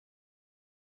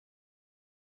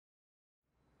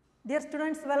Dear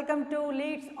students, welcome to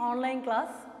Leeds online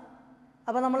class.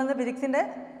 അപ്പോൾ നമ്മൾ ഇന്ന് ഫിസിക്സിൻ്റെ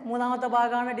മൂന്നാമത്തെ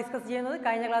ഭാഗമാണ് ഡിസ്കസ് ചെയ്യുന്നത്.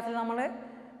 കഴിഞ്ഞ ക്ലാസ്സിൽ നമ്മൾ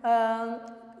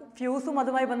ഫ്യൂസും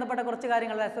അതുമായി ബന്ധപ്പെട്ട കുറച്ച്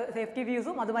കാര്യങ്ങൾ, സേഫ്റ്റി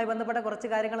ഫ്യൂസും അതുമായി ബന്ധപ്പെട്ട കുറച്ച്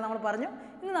കാര്യങ്ങൾ നമ്മൾ പറഞ്ഞു.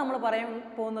 ഇന്ന് നമ്മൾ പറയാൻ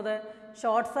പോകുന്നത്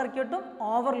ഷോർട്ട് സർക്യൂട്ടും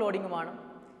ഓവർലോഡിങ്ങുമാണ്.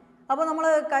 അപ്പോൾ നമ്മൾ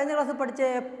കഴിഞ്ഞ ക്ലാസ്സിൽ പഠിച്ച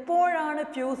എപ്പോഴാണ്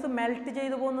ഫ്യൂസ് മെൽറ്റ്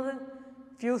ചെയ്തു പോകുന്നത്?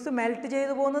 ഫ്യൂസ് മെൽറ്റ്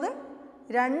ചെയ്തു പോകുന്നത്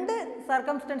രണ്ട്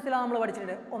സർക്കംസ്റ്റൻസിലാണ് നമ്മൾ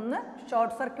പഠിച്ചിട്ടുണ്ട്. ഒന്ന്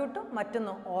ഷോർട്ട് സർക്യൂട്ടും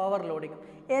മറ്റൊന്ന് ഓവർലോഡിങ്ങും.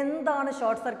 എന്താണ്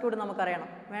ഷോർട്ട് സർക്യൂട്ട് നമുക്കറിയണം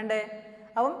വേണ്ടേ?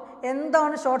 അപ്പം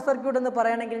എന്താണ് ഷോർട്ട് സർക്യൂട്ട് എന്ന്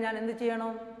പറയണമെങ്കിൽ ഞാൻ എന്ത്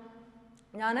ചെയ്യണം?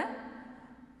 ഞാൻ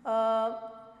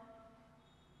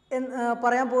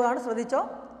പറയാൻ പോവുകയാണ്, ശ്രദ്ധിച്ചോ.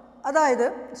 അതായത്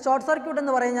ഷോർട്ട് സർക്യൂട്ട്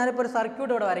എന്ന് പറയുന്നത്, ഞാനിപ്പോൾ ഒരു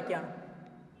സർക്യൂട്ട് ഇവിടെ വരയ്ക്കുകയാണ്.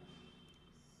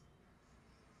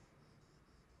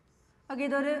 ഓക്കെ,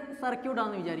 ഇതൊരു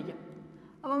സർക്യൂട്ടാണെന്ന് വിചാരിക്കാം.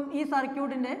 അപ്പം ഈ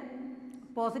സർക്യൂട്ടിൻ്റെ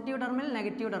പോസിറ്റീവ് ടെർമിനൽ,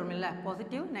 നെഗറ്റീവ് ടെർമിനൽ അല്ലേ,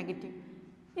 പോസിറ്റീവ് നെഗറ്റീവ്.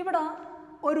 ഇവിടെ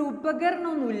ഒരു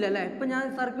ഉപകരണമൊന്നുമില്ല അല്ലേ. ഇപ്പം ഞാൻ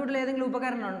സർക്യൂട്ടിൽ ഏതെങ്കിലും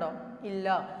ഉപകരണം ഉണ്ടോ? ഇല്ല.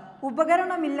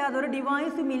 ഉപകരണമില്ലാതെ, ഒരു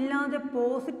ഡിവൈസും ഇല്ലാതെ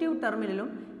പോസിറ്റീവ് ടെർമിനലും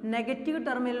നെഗറ്റീവ്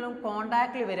ടെർമിനലും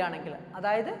കോണ്ടാക്റ്റിൽ വരികയാണെങ്കിൽ,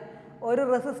 അതായത് ഒരു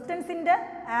റെസിസ്റ്റൻസിൻ്റെ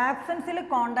ആബ്സെൻസിൽ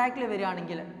കോണ്ടാക്റ്റിൽ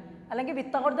വരികയാണെങ്കിൽ, അല്ലെങ്കിൽ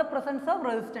without the presence of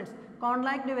resistance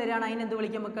കോണ്ടാക്റ്റിൽ വരികയാണ്, അതിനെന്ത്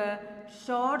വിളിക്കാം? നമുക്ക്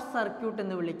ഷോർട്ട് സർക്യൂട്ട്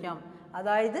എന്ന് വിളിക്കാം.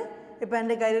 അതായത് ഇപ്പോൾ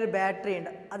എൻ്റെ കയ്യിൽ ഒരു ബാറ്ററി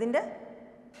ഉണ്ട്, അതിൻ്റെ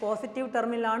പോസിറ്റീവ്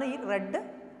ടെർമിനലാണ് ഈ റെഡ്,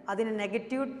 അതിന്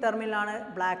നെഗറ്റീവ് ടെർമിനലാണ്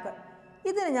ബ്ലാക്ക്.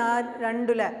 ഇതിന് ഞാൻ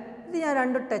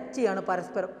രണ്ടും ടച്ച് ചെയ്യാണ്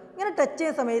പരസ്പരം. ഇങ്ങനെ ടച്ച്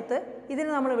ചെയ്യുന്ന സമയത്ത് ഇതിനെ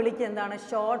നമ്മൾ വിളിക്കുക എന്താണ്?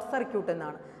 ഷോർട്ട് സർക്യൂട്ട്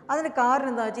എന്നാണ്. അതിന് കാരണം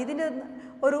എന്താണെന്ന് വെച്ചാൽ, ഇതിൻ്റെ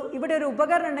ഇവിടെ ഒരു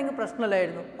ഉപകരണം ഉണ്ടെങ്കിൽ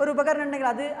പ്രശ്നമില്ലായിരുന്നു. ഒരു ഉപകരണം ഉണ്ടെങ്കിൽ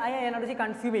അത് ആ എനർജി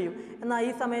കൺസ്യൂം ചെയ്യും. എന്നാൽ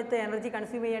ഈ സമയത്ത് എനർജി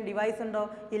കൺസ്യൂം ചെയ്യാൻ ഡിവൈസ് ഉണ്ടോ?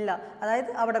 ഇല്ല.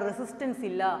 അതായത് അവിടെ റെസിസ്റ്റൻസ്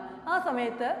ഇല്ല. ആ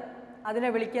സമയത്ത്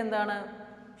അതിനെ വിളിക്കുക എന്താണ്?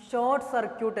 ഷോർട്ട്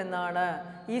സർക്യൂട്ട് എന്നാണ്.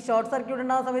 ഈ ഷോർട്ട് സർക്യൂട്ട്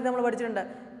ഉണ്ടാകുന്ന സമയത്ത് നമ്മൾ പഠിച്ചിട്ടുണ്ട്,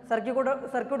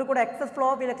 സർക്യൂട്ട് കൂടെ excess flow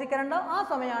of electric current. ആ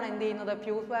സമയമാണ് എന്ത് ചെയ്യുന്നത്?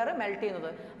 ഫ്യൂസ് വയർ മെൽറ്റ് ചെയ്യുന്നത്.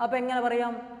 അപ്പോൾ എങ്ങനെ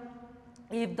പറയാം?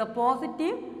 If the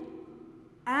positive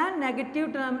and negative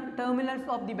terminals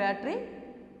of the battery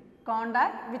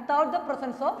contact without the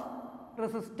presence of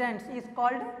resistance is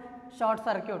called short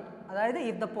circuit. അതായത്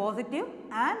if the positive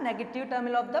and negative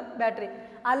terminal of the battery,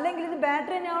 അല്ലെങ്കിൽ ഇത്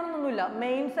battery തന്നെ ആവണമെന്നൊന്നുമില്ല,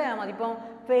 mains ആയാൽ മതി. ഇപ്പം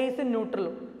ഫേസും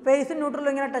ന്യൂട്രലും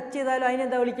ഇങ്ങനെ ടച്ച് ചെയ്താലും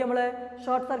അതിനെന്താ വിളിക്കുക? നമ്മൾ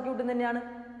ഷോർട്ട് സർക്യൂട്ട് തന്നെയാണ്.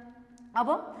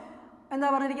 അപ്പം എന്താ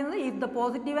പറഞ്ഞിരിക്കുന്നത്? If the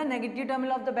positive and negative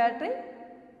terminal of the battery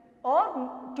or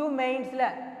to മെയിൻസിലെ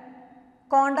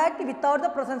contact without the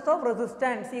presence of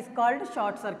resistance is called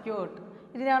short circuit.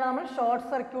 ഇതിനാണ് നമ്മൾ ഷോർട്ട്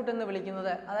സർക്യൂട്ട് എന്ന്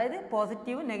വിളിക്കുന്നത്. അതായത്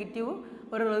പോസിറ്റീവും നെഗറ്റീവും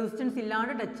ഒരു റെസിസ്റ്റൻസ്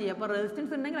ഇല്ലാണ്ട് ടച്ച് ചെയ്യുക. അപ്പോൾ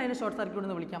റെസിസ്റ്റൻസ് ഉണ്ടെങ്കിൽ അതിനെ ഷോർട്ട് സർക്യൂട്ട്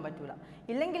എന്ന് വിളിക്കാൻ പറ്റില്ല.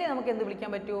 ഇല്ലെങ്കിൽ നമുക്ക് എന്ത് വിളിക്കാൻ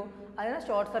പറ്റൂ? അതിനെ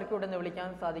ഷോർട്ട് സർക്യൂട്ട് എന്ന് വിളിക്കാൻ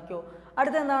സാധിക്കൂ.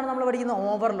 അടുത്ത എന്താണ് നമ്മൾ പഠിക്കുന്നത്?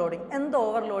 ഓവർലോഡിങ്. എന്ത്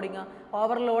ഓവർലോഡിങ്?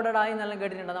 ഓവർലോഡഡ് ആയി എന്നെല്ലാം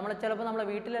കേട്ടിട്ടുണ്ട്. ചിലപ്പോൾ നമ്മളെ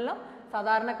വീട്ടിലെല്ലാം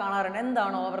സാധാരണ കാണാറുണ്ട്.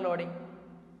 എന്താണ് ഓവർലോഡിങ്?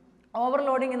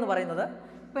 ഓവർലോഡിങ് എന്ന് പറയുന്നത്,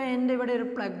 ഇപ്പോൾ എൻ്റെ ഇവിടെ ഒരു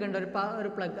പ്ലഗ് ഉണ്ട്,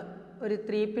 ഒരു പ്ലഗ്, ഒരു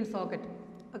 3 പിൻ സോക്കറ്റ്.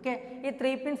 ഓക്കെ, ഈ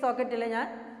 3 പിൻ സോക്കറ്റിൽ ഞാൻ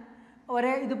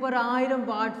ഇതിപ്പോൾ ഒരു 1000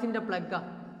 വാട്ട്സിൻ്റെ പ്ലഗ്ഗാണ്.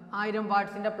 1000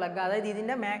 വാട്ട്സിൻ്റെ പ്ലഗ്. അതായത്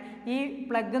ഇതിൻ്റെ ഈ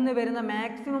പ്ലഗിൽ നിന്ന് വരുന്ന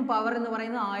മാക്സിമം പവർ എന്ന്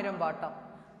പറയുന്നത് 1000 വാട്ടാണ്.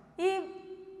 ഈ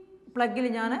പ്ലഗിൽ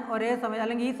ഞാൻ ഒരേ സമയത്ത്,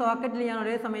 അല്ലെങ്കിൽ ഈ സോക്കറ്റിൽ ഞാൻ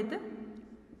ഒരേ സമയത്ത്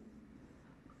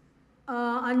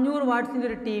 500 വാട്ട്സിൻ്റെ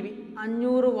ഒരു ടി വി,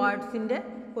 500 വാട്ട്സിൻ്റെ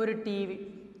ഒരു ടി വി,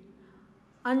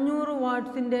 500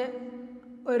 വാട്ട്സിൻ്റെ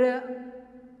ഒരു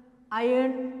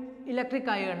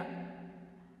ഇലക്ട്രിക് അയേൺ,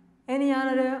 ഇനി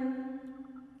ഞാനൊരു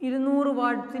 200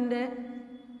 വാട്ട്സിൻ്റെ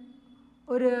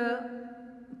ഒരു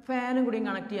ഫാനും കൂടിയും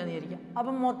കണക്ട് ചെയ്യാമെന്ന് വിചാരിക്കാം.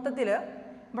 അപ്പം മൊത്തത്തിൽ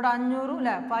ഇവിടെ 500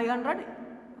 അല്ലേ,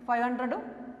 500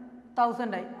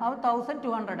 1000 ആയി, അത്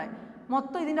 1200 ആയി.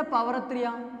 മൊത്തം ഇതിൻ്റെ പവർ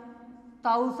എത്രയാണ്?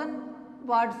 1000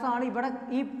 വാട്ട്സ് ആണ് ഇവിടെ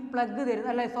ഈ പ്ലഗ് തരുന്നത്,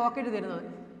 അല്ലെ സോക്കറ്റ് തരുന്നത്.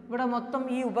 ഇവിടെ മൊത്തം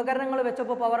ഈ ഉപകരണങ്ങൾ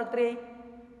വെച്ചപ്പോൾ പവർ എത്രയായി?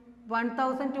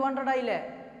 1200 ആയില്ലേ?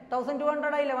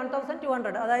 1200 ആയില്ലേ?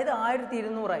 1200, അതായത്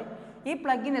 1200 ആയി. ഈ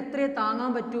പ്ലഗിന് എത്രയെ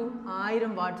താങ്ങാൻ പറ്റൂ?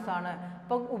 1000 വാട്ട്സ് ആണ്.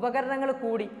 അപ്പോൾ ഉപകരണങ്ങൾ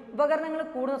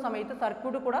കൂടുന്ന സമയത്ത്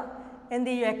സർക്യൂട്ട് കൂടെ എന്ത്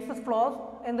ചെയ്യും? എക്സസ് ഫ്ലോ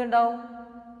എന്തുണ്ടാവും?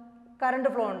 കറണ്ട്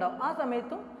ഫ്ലോ ഉണ്ടാവും. ആ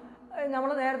സമയത്തും നമ്മൾ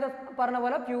നേരത്തെ പറഞ്ഞ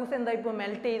പോലെ ഫ്യൂസ് എന്താ ഇപ്പോൾ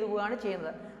മെൽറ്റ് ചെയ്തു പോവുകയാണ്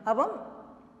ചെയ്യുന്നത്. അപ്പം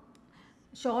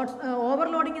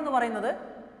ഓവർലോഡിങ് എന്ന് പറയുന്നത്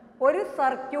ഒരു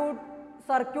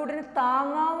സർക്യൂട്ടിന്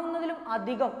താങ്ങാവുന്നതിലും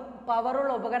അധികം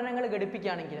പവറുള്ള ഉപകരണങ്ങൾ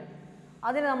ഘടിപ്പിക്കുകയാണെങ്കിൽ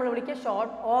അതിനെ നമ്മൾ വിളിക്കുക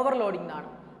ഓവർലോഡിംഗ് എന്നാണ്.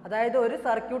 അതായത് ഒരു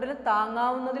സർക്യൂട്ടിന്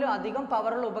താങ്ങാവുന്നതിലും അധികം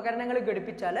പവറുള്ള ഉപകരണങ്ങൾ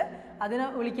ഘടിപ്പിച്ചാൽ അതിനെ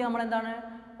വിളിക്കുക നമ്മൾ എന്താണ്?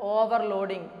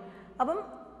 ഓവർലോഡിങ്. അപ്പം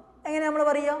എങ്ങനെ നമ്മൾ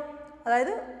പറയുക?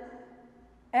 അതായത്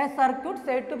A circuit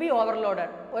Z to B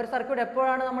overloaded. ഒരു സർക്യൂട്ട്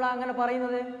എപ്പോഴാണ് നമ്മൾ അങ്ങനെ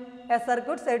പറയുന്നത്? A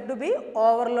circuit Z to B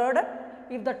overloaded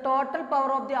if the total power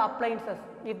of the appliances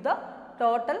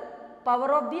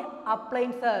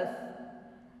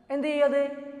എന്ത് ചെയ്യും?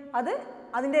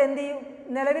 അതിൻ്റെ എന്ത് ചെയ്യും?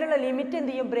 നിലവിലുള്ള ലിമിറ്റ്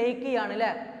എന്ത് ചെയ്യും? ബ്രേക്ക് ചെയ്യാണ്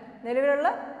അല്ലേ. നിലവിലുള്ള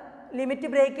ലിമിറ്റ്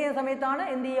ബ്രേക്ക് ചെയ്യുന്ന സമയത്താണ്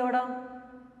എന്ത് ചെയ്യുക? അവിടെ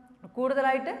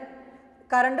കൂടുതലായിട്ട്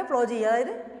കറണ്ട് ഫ്ലോ ചെയ്യുക.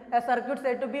 അതായത് A circuit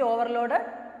Z to B overloaded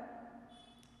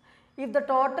if the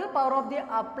total power of the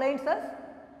appliances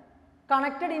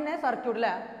connected in a circuit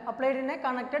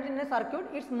connected in a circuit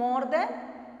is more than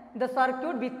the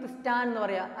circuit withstand എന്ന്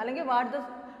പറയാ, അല്ലെങ്കിൽ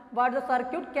what the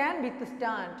circuit can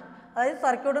withstand. അതായത്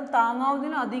സർക്യൂട്ടും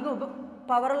താങ്ങാവുന്നതിനും അധികം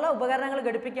പവറുള്ള ഉപകരണങ്ങൾ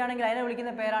ഘടിപ്പിക്കുകയാണെങ്കിൽ അതിനെ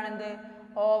വിളിക്കുന്ന പേരാണ് എന്ത്?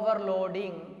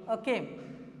 ഓവർലോഡിങ്. ഓക്കെ,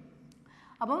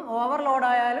 അപ്പം ഓവർലോഡ്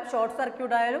ആയാലും ഷോർട്ട്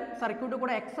സർക്യൂട്ട് ആയാലും സർക്യൂട്ടിൽ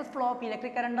കൂടെ excess flow of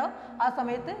electric current ആവും. ആ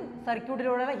സമയത്ത്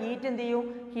സർക്യൂട്ടിലൂടെ ഹീറ്റ് എന്ത് ചെയ്യും?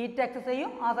 ഹീറ്റ് എക്സസ്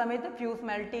ചെയ്യും. ആ സമയത്ത് ഫ്യൂസ്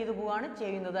മെൽറ്റ് ചെയ്ത് പോവുകയാണ്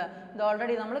ചെയ്യുന്നത്. ഇത്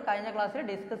ഓൾറെഡി നമ്മൾ കഴിഞ്ഞ ക്ലാസ്സിൽ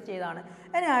ഡിസ്കസ് ചെയ്തതാണ്.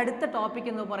 ഇനി അടുത്ത ടോപ്പിക്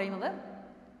എന്ന് പറയുന്നത്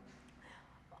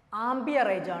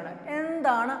ആംബിയറേജ് ആണ്.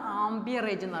 എന്താണ്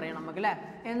ആംബിയറേജ് എന്ന് അറിയണം നമുക്ക് അല്ലേ?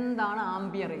 എന്താണ്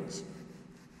ആംബിയറേജ്?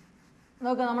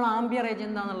 നോക്കുക, നമ്മൾ ആംബിയറേജ്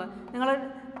എന്താണെന്നുള്ളത് നിങ്ങൾ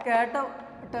കേട്ട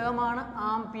ടേമാണ്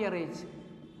ആംബിയറേജ്.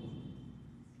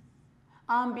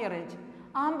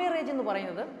 ആംബിയറേജ് എന്ന്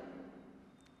പറയുന്നത്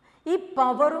ഈ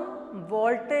പവറും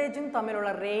വോൾട്ടേജും തമ്മിലുള്ള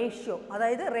റേഷ്യോ.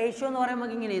 അതായത് റേഷ്യോ എന്ന് പറയുമ്പോൾ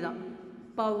നമുക്ക് ഇങ്ങനെ എഴുതാം,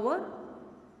 പവർ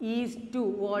ഈസ് ടു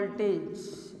വോൾട്ടേജ്.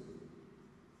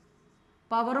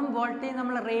 പവറും വോൾട്ടേജും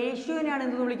നമ്മളെ റേഷ്യോനെയാണ്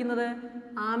എന്ത് വിളിക്കുന്നത്?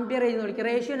 ആംബിയറേജ് എന്ന് വിളിക്കുക.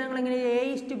 റേഷ്യോ ഞങ്ങൾ എങ്ങനെ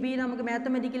A:B നമുക്ക്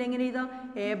മാത്തമെറ്റിക്കലി എങ്ങനെ എഴുതാം?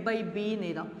 A/B എന്ന്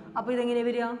എഴുതാം. അപ്പോൾ ഇതെങ്ങനെ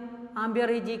വരിക?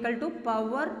 Amperage equal to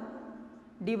power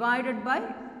divided by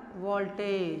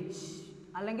voltage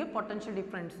അല്ലെങ്കിൽ പൊട്ടൻഷ്യൽ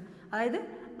ഡിഫറൻസ്. അതായത്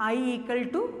I equal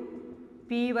to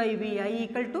P/V. I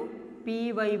equal to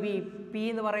P/V. P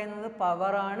എന്ന് പറയുന്നത്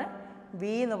പവറാണ്, V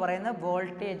എന്ന് പറയുന്നത്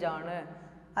വോൾട്ടേജ് ആണ്.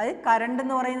 അതായത് കറണ്ട്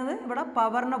എന്ന് പറയുന്നത് ഇവിടെ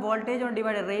പവറിനെ വോൾട്ടേജ് കൊണ്ട്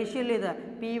ഡിവൈഡ് റേഷ്യോയിൽ ഇത്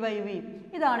P/V.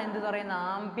 ഇതാണ് എന്ത് പറയുന്നത്?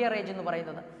 ആംബിയറേജ് എന്ന്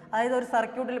പറയുന്നത്. അതായത് ഒരു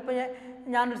സർക്യൂട്ടിൽ ഇപ്പോൾ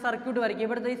ഞാനൊരു സർക്യൂട്ട് വരയ്ക്കും.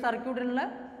 ഇവിടുത്തെ ഈ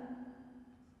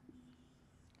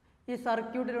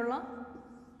സർക്യൂട്ടിലുള്ള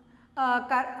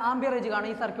ആംബിയറേജ് കാണും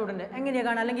ഈ സർക്യൂട്ടിൻ്റെ. എങ്ങനെയാണ്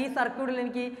കാണുക? അല്ലെങ്കിൽ ഈ സർക്യൂട്ടിൽ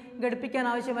എനിക്ക് ഘടിപ്പിക്കാൻ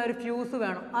ആവശ്യമായ ഒരു ഫ്യൂസ്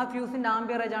വേണം. ആ ഫ്യൂസിൻ്റെ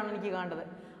ആംബിയറേജ് ആണ് എനിക്ക് കാണേണ്ടത്.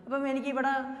 അപ്പം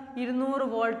എനിക്കിവിടെ 200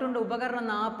 വോൾട്ടുണ്ട്, ഉപകരണം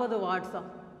 40 വാട്ട്സാണ്.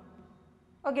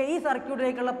 ഓക്കെ, ഈ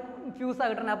സർക്യൂട്ടിലേക്കുള്ള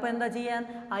ഫ്യൂസാണ് കിട്ടണം. അപ്പോൾ എന്താ ചെയ്യാൻ?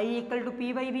 I ഈക്വൽ ടു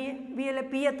P/V അല്ലേ?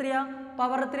 P എത്രയാ?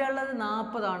 പവർ എത്രയാണുള്ളത്?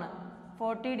 40 ആണ്.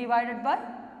 40 ഡിവൈഡഡ് ബൈ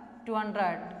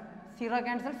 200. 0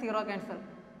 ക്യാൻസൽ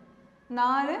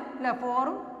 4 അല്ലേ?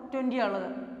 4ഉം 20 ഉള്ളത്.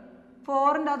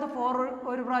 4ൻ്റെ അകത്ത് 4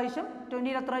 ഒരു പ്രാവശ്യം,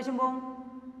 20 എത്ര പ്രാവശ്യം പോകും?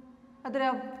 എത്ര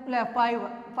അല്ലേ?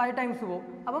 5 ടൈംസ് പോകും.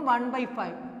 അപ്പം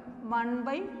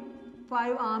 1/5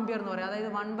 ആംബിയർ എന്ന് പറയാം. അതായത്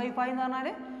 1/5 എന്ന് പറഞ്ഞാൽ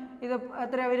ഇത്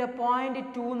എത്ര വരിക?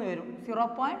 0.2 എന്ന് വരും.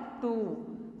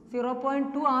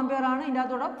 0.2 ആംബിയർ ആണ് ഇതിൻ്റെ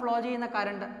അകത്തൂടെ ഫ്ലോ ചെയ്യുന്ന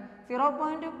കറണ്ട്.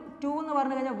 0.2 എന്ന്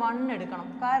പറഞ്ഞു കഴിഞ്ഞാൽ 1 എടുക്കണം.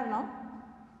 കാരണം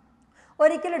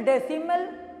ഒരിക്കലും ഡെസിമൽ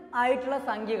ആയിട്ടുള്ള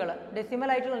സംഖ്യകൾ, ഡെസിമൽ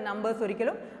ആയിട്ടുള്ള നമ്പേഴ്സ്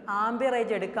ഒരിക്കലും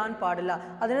ആംബിയറേജ് എടുക്കാൻ പാടില്ല.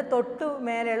 അതിന് തൊട്ട്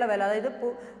മേലെയുള്ള വില, അതായത്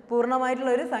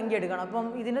പൂർണ്ണമായിട്ടുള്ള ഒരു സംഖ്യ എടുക്കണം. അപ്പം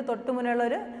ഇതിന് തൊട്ട് മുന്നേയുള്ള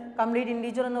ഒരു കംപ്ലീറ്റ്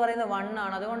ഇൻറ്റീജർ എന്ന് പറയുന്നത് 1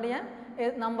 ആണ്. അതുകൊണ്ട് ഞാൻ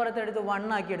നമ്പർ എടുത്ത് 1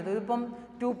 ആക്കി എടുത്തു. ഇതിപ്പം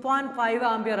 2.5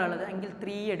 ആംബിയർ ഉള്ളത് എങ്കിൽ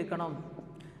 3 എടുക്കണം.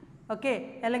 ഓക്കെ,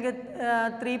 അല്ലെങ്കിൽ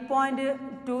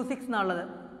 3.26 എന്നുള്ളത്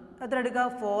എത്ര എടുക്കുക?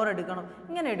 4 എടുക്കണം.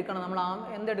 ഇങ്ങനെ എടുക്കണം നമ്മൾ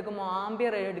എന്തെടുക്കുമ്പോൾ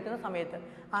ആംബിയർ എടുക്കുന്ന സമയത്ത്.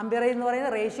 ആംബിയറേജ് എന്ന്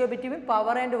പറയുന്നത് ratio between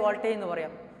power and voltage എന്ന്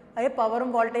പറയാം. അതായത് പവറും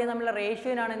വോൾട്ടേജും തമ്മിലുള്ള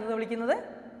റേഷ്യോനാണ് എന്ന് വിളിക്കുന്നത്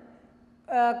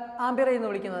ആംബിയറേജ് എന്ന്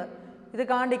വിളിക്കുന്നത്. ഇത്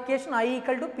കാണേണ്ട equation I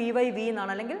equal to P/V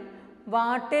എന്നാണ്, അല്ലെങ്കിൽ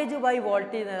വാട്ടേജ് ബൈ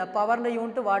വോൾട്ടേജ് എന്ന്. പവറിൻ്റെ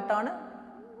യൂണിറ്റ് വാട്ടാണ്,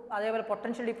 അതേപോലെ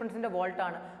potential ഡിഫറൻസിൻ്റെ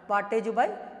വോൾട്ടാണ്. Wattage by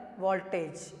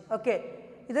voltage. Okay,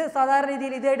 ഇത് സാധാരണ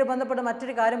രീതിയിൽ ഇതായിട്ട് ബന്ധപ്പെട്ട്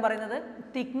മറ്റൊരു കാര്യം പറയുന്നത്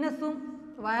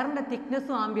വയറിൻ്റെ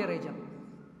തിക്നെസ്സും ആംബിയറേജും.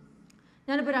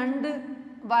 ഞാനിപ്പോൾ 2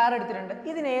 വയർ എടുത്തിട്ടുണ്ട്.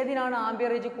 ഇതിനേതിനാണ്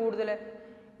ആംബിയറേജ് കൂടുതൽ?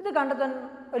 ഇത് കണ്ടെത്താൻ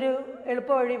ഒരു എളുപ്പ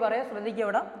വഴി പറയാം, ശ്രദ്ധിക്കുക.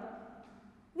 ഇവിടെ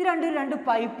ഇത് 2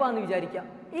 പൈപ്പാണെന്ന് വിചാരിക്കാം.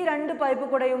 ഈ 2 പൈപ്പ്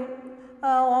കൂടെയും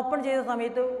ഓപ്പൺ ചെയ്ത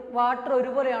സമയത്ത് വാട്ടർ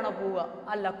ഒരുപോലെയാണോ പോവുക?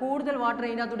 അല്ല, കൂടുതൽ വാട്ടർ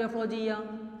ഇതിനകത്തൂടെ ഫ്ലോ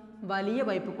ചെയ്യുക വലിയ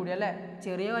പൈപ്പ് കൂടി അല്ലേ?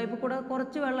 ചെറിയ പൈപ്പ് കൂടെ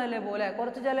കുറച്ച് വെള്ളമല്ലേ പോലെ,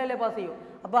 കുറച്ച് ജലമല്ലേ പാസ് ചെയ്യും.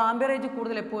 അപ്പോൾ ആംബിയറേജ്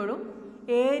കൂടുതൽ എപ്പോഴും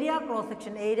ഏരിയ ക്രോസ്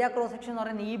സെക്ഷൻ എന്ന്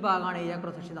പറയുന്നത് ഈ ഭാഗമാണ് ഏരിയ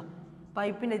ക്രോസ് സെക്ഷൻ.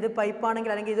 പൈപ്പിൻ്റെ ഇത്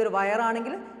പൈപ്പാണെങ്കിൽ അല്ലെങ്കിൽ ഇതൊരു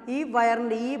വയറാണെങ്കിൽ ഈ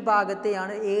വയറിൻ്റെ ഈ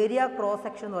ഭാഗത്തെയാണ് ഏരിയ ക്രോസ്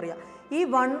സെക്ഷൻ എന്ന് പറയുക. ഈ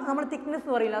നമ്മൾ തിക്നെസ്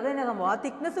എന്ന് പറയില്ല, അത് തന്നെ സംഭവം. ആ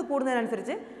തിക്നെസ്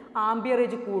കൂടുന്നതിനനുസരിച്ച്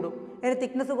ആംബിയറേജ് കൂടും. അതിന്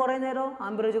തിക്നെസ് കുറയുന്നേരോ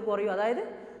ആംബിയറേജ് കുറയും. അതായത്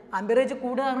ആംബിയറേജ്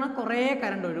കൂടുക എന്ന് പറഞ്ഞാൽ കുറേ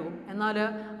കറണ്ട് ഒഴുകും. എന്നാൽ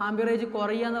ആംബിയറേജ്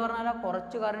കുറയുക എന്ന് പറഞ്ഞാൽ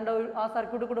കുറച്ച് കറണ്ട് ആ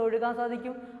സർക്യൂട്ടിൽ കൂടെ ഒഴുകാൻ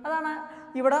സാധിക്കും. അതാണ്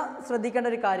ഇവിടെ ശ്രദ്ധിക്കേണ്ട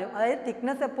ഒരു കാര്യം. അതായത്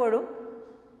തിക്നെസ് എപ്പോഴും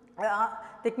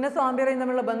തിക്നെസ്സും ആംബിയറേജും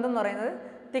തമ്മിലുള്ള ബന്ധം എന്ന് പറയുന്നത്,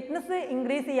 തിക്നെസ്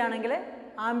ഇൻക്രീസ് ചെയ്യുകയാണെങ്കിൽ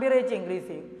ആംബിയറേജ് ഇൻക്രീസ്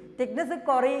ചെയ്യും. തിക്നെസ്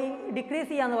ഡിക്രീസ്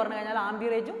ചെയ്യാന്ന് പറഞ്ഞു കഴിഞ്ഞാൽ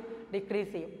ആംബിയറേജും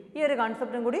ഡിക്രീസ് ചെയ്യും. ഈ ഒരു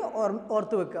കൺസെപ്റ്റും കൂടി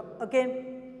ഓർത്ത് വെക്കുക. ഓക്കെ,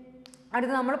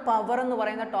 അടുത്ത് നമ്മൾ പവർ എന്ന്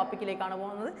പറയുന്ന ടോപ്പിക്കിലേക്കാണ്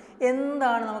പോകുന്നത്.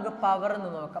 എന്താണ് നമുക്ക് പവർ എന്ന്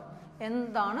നോക്കാം.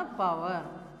 എന്താണ് പവർ?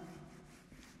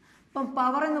 ഇപ്പം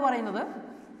പവർ എന്ന് പറയുന്നത്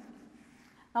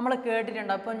നമ്മൾ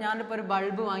കേട്ടിട്ടുണ്ട്. അപ്പം ഞാനിപ്പോൾ ഒരു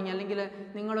ബൾബ് വാങ്ങി, അല്ലെങ്കിൽ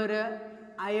നിങ്ങളൊരു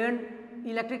അയൺ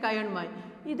ഇലക്ട്രിക് അയണുമായി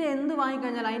ഇത് എന്ത്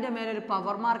വാങ്ങിക്കഴിഞ്ഞാൽ അതിൻ്റെ മേലെ ഒരു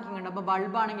പവർ മാർക്കിംഗ് ഉണ്ട്. അപ്പോൾ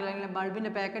ബൾബാണെങ്കിൽ അല്ലെങ്കിൽ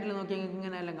ബൾബിൻ്റെ പാക്കറ്റിൽ നോക്കി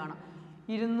ഇങ്ങനെയെല്ലാം കാണാം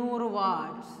 200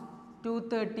 വാട്ട്സ്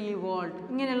 230 വോൾട്ട്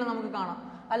ഇങ്ങനെയെല്ലാം നമുക്ക് കാണാം.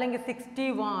 അല്ലെങ്കിൽ 60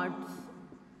 വാട്ട്സ്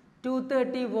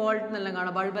 230 വോൾട്ട് എന്നെല്ലാം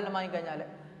കാണാം ബൾബെല്ലാം വാങ്ങിക്കഴിഞ്ഞാൽ.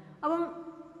 അപ്പം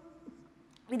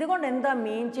ഇതുകൊണ്ട് എന്താ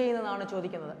മീൻ ചെയ്യുന്നതാണ്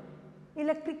ചോദിക്കുന്നത്.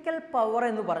 ഇലക്ട്രിക്കൽ പവർ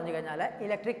എന്ന് പറഞ്ഞു കഴിഞ്ഞാൽ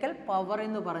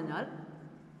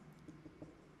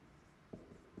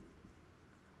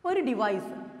ഒരു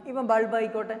ഡിവൈസ്, ഇപ്പം ബൾബ്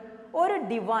ആയിക്കോട്ടെ, ഒരു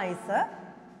ഡിവൈസ്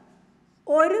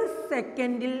ഒരു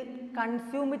സെക്കൻഡിൽ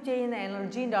കൺസ്യൂം ചെയ്യുന്ന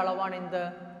എനർജീൻ്റെ അളവാണ് എന്ത്,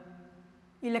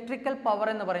 ഇലക്ട്രിക്കൽ പവർ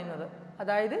എന്ന് പറയുന്നത്.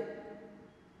 അതായത്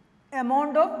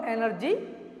amount of energy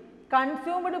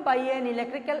consumed by N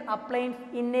electrical appliance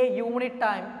in A unit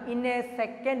time in A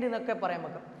second എന്നൊക്കെ പറയാൻ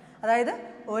പറ്റും. അതായത്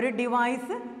ഒരു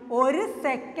ഡിവൈസ് ഒരു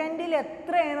സെക്കൻഡിൽ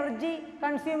എത്ര എനർജി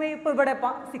കൺസ്യൂം ചെയ്യും. ഇപ്പോൾ ഇവിടെ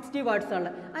 60 വാട്ട്സ് ആണ്.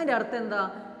 അതിൻ്റെ അർത്ഥം എന്താ,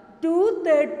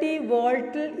 230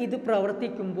 വോൾട്ടിൽ ഇത്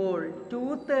പ്രവർത്തിക്കുമ്പോൾ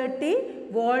 230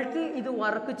 വോൾട്ടിൽ ഇത്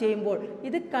വർക്ക് ചെയ്യുമ്പോൾ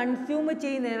ഇത് കൺസ്യൂം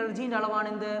ചെയ്യുന്ന എനർജീൻ്റെ അളവാണ്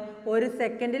എന്ത്, ഒരു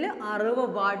സെക്കൻഡിൽ 60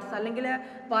 വാട്ട്സ്. അല്ലെങ്കിൽ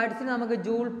വാട്ട്സിന് നമുക്ക്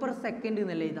ജൂൾ പെർ സെക്കൻഡ്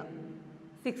എന്നല്ലേ എഴുതാം.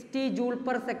 60 ജൂൾ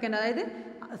പെർ സെക്കൻഡ്, അതായത്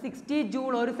 60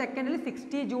 ജൂൾ ഒരു സെക്കൻഡിൽ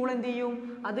 60 ജൂൾ എന്ത് ചെയ്യും,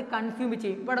 അത് കൺസ്യൂം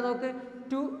ചെയ്യും. ഇവിടെ നോക്ക്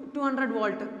 200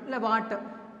 വോൾട്ട് അല്ലെ വാട്ട്,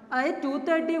 അതായത്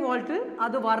 230 വോൾട്ടിൽ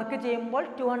അത് വർക്ക് ചെയ്യുമ്പോൾ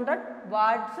 200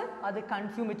 വാട്ട്സ് അത്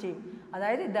കൺസ്യൂം ചെയ്യും.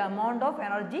 അതായത് the amount of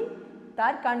energy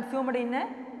that consumed in A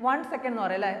 1 second എന്ന്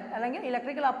പറയും അല്ലേ. അല്ലെങ്കിൽ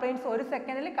ഇലക്ട്രിക്കൽ അപ്ലയൻസ് ഒരു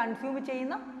സെക്കൻഡിൽ കൺസ്യൂം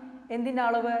ചെയ്യുന്ന എന്തിൻ്റെ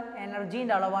അളവ്,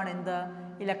 എനർജീൻ്റെ അളവാണ് എന്ത്,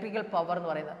 ഇലക്ട്രിക്കൽ പവർ എന്ന്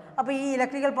പറയുന്നത്. അപ്പോൾ ഈ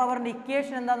ഇലക്ട്രിക്കൽ പവറിൻ്റെ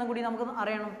ഇക്വേഷൻ എന്താണെന്നും കൂടി നമുക്ക്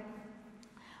അറിയണം.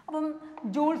 അപ്പം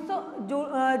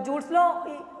ജൂൾസ് ലോ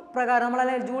പ്രകാരം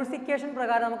അല്ലെങ്കിൽ ജൂൾസ് ഇക്വേഷൻ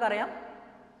പ്രകാരം നമുക്കറിയാം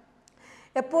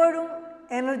എപ്പോഴും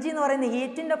എനർജി എന്ന് പറയുന്നത്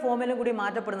ഹീറ്റിൻ്റെ ഫോമിലും കൂടി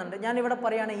മാറ്റപ്പെടുന്നുണ്ട്. ഞാൻ ഇവിടെ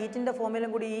പറയുകയാണ് ഹീറ്റിൻ്റെ ഫോമിലും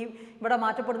കൂടി ഇവിടെ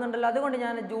മാറ്റപ്പെടുന്നുണ്ടല്ലോ. അതുകൊണ്ട്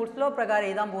ഞാൻ ജൂൾസ് ലോ പ്രകാരം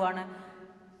എഴുതാൻ പോവാണ്.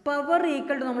 പവർ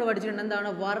ഈക്വൽ ടു നമ്മൾ പഠിച്ചിട്ടുണ്ട് എന്താണ്,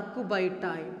 വർക്ക് ബൈ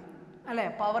ടൈം അല്ലേ.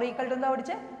 പവർ ഈക്വൽ ടു എന്താ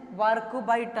പഠിച്ചത്, വർക്ക്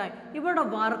ബൈ ടൈം. ഇവിടെ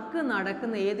വർക്ക്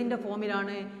നടക്കുന്ന ഏതിൻ്റെ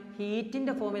ഫോമിലാണ്,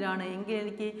 ഹീറ്റിൻ്റെ ഫോമിലാണ്. എങ്കിൽ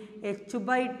എനിക്ക്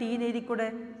h/t എഴുതിക്കൂടെ,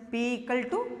 P equal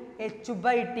to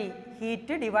h/t,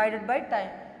 heat divided by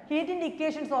time. ഹീറ്റിൻ്റെ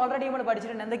equations already നമ്മൾ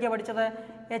പഠിച്ചിട്ടുണ്ട്. എന്തൊക്കെയാണ് പഠിച്ചത്,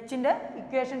 എച്ചിൻ്റെ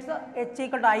equations h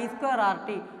equal to I²RT.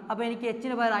 അപ്പോൾ എനിക്ക്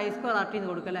എച്ചിന് പകരം I²RT എന്ന്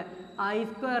കൊടുക്കും അല്ലേ. I²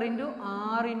 ×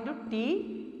 R × T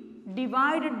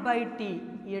divided by T.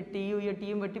 ഈ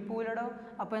ടിയും വെട്ടിപ്പോവില്ലടോ.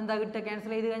 അപ്പോൾ എന്താ കിട്ടുക,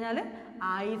 ക്യാൻസൽ ചെയ്ത് കഴിഞ്ഞാൽ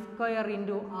I²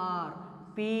 × R,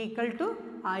 P equal to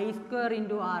I²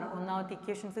 × R. ഒന്നാമത്തെ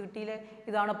ഇക്വേഷൻസ് കിട്ടിയില്ലേ.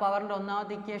 ഇതാണ് പവറിൻ്റെ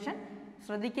ഒന്നാമത്തെ ഇക്വേഷൻ.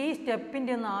 ശ്രദ്ധിക്കുക, ഈ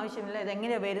സ്റ്റെപ്പിൻ്റെ ഒന്നും ആവശ്യമില്ല.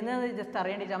 ഇതെങ്ങനെയാണ് വരുന്നത് ജസ്റ്റ്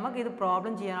അറിയേണ്ടിയിട്ട് നമുക്ക് ഇത്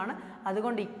പ്രോബ്ലം ചെയ്യാനാണ്.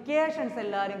 അതുകൊണ്ട് ഇക്വേഷൻസ്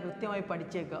എല്ലാവരും കൃത്യമായി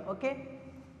പഠിച്ചേക്കുക. ഓക്കെ,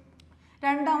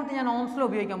 രണ്ടാമത്തെ ഞാൻ ഓംസ് ലോ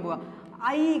ഉപയോഗിക്കാൻ പോവുക.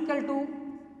 I ഈക്വൽ ടു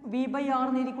V/R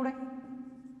എന്ന് എഴുതിക്കൂടെ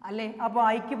അല്ലേ. അപ്പോൾ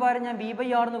ഐക്ക് പകരം ഞാൻ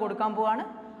V/R എന്ന് കൊടുക്കാൻ പോവാണ്.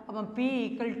 അപ്പം P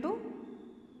equal to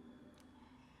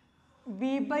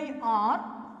V/R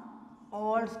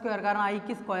all square, കാരണം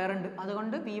ഐക്ക് സ്ക്വയർ ഉണ്ട്,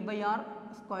 അതുകൊണ്ട് V/R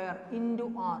സ്ക്വയർ ഇൻറ്റു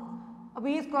R. അപ്പോൾ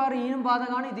ഈ സ്ക്വയർ ഇതിനും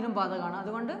ബാധകമാണ് ഇതിനും ബാധകമാണ്.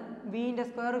 അതുകൊണ്ട് വിൻ്റെ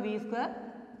സ്ക്വയർ V²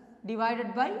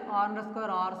 ഡിവൈഡഡ് ബൈ ആറിൻ്റെ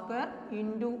സ്ക്വയർ R²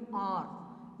 ഇൻറ്റു R.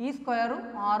 ഈ സ്ക്വയറും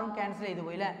ആറും ക്യാൻസൽ ചെയ്ത്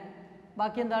പോയി അല്ലേ.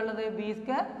 ബാക്കി എന്താ ഉള്ളത്,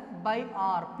 V² by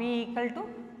R. P equal to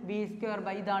V²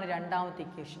 by, ഇതാണ് രണ്ടാമത്തെ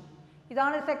ഇക്വേഷൻ.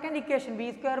 ഇതാണ് second equation,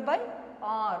 V² by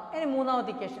R. ഇനി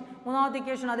മൂന്നാമത്തെ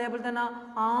ഇക്വേഷൻ അതേപോലെ തന്നെ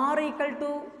R ഈക്വൽ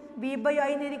ടു V/I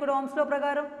എന്ന് എഴുതിക്കൂടെ ഓംസ് ലോ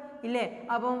പ്രകാരം ഇല്ലേ.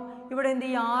 അപ്പം ഇവിടെ എന്ത്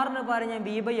ചെയ്യും, ആറിന് പകരം ഞാൻ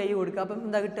V/I കൊടുക്കുക. അപ്പം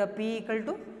എന്താ കിട്ടുക, P equal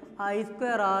to I²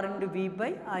 R ×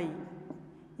 V/I.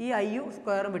 ഈ ഐയും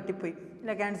സ്ക്വയറും വെട്ടിപ്പോയി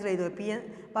ഇല്ല, ക്യാൻസൽ ചെയ്തു.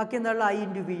 ബാക്കി എന്താ ഉള്ളത്, I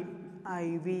 × V,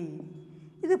 IV.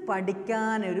 ഇത്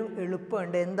പഠിക്കാനൊരു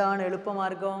എളുപ്പമുണ്ട്. എന്താണ്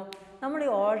എളുപ്പമാർഗം, നമ്മൾ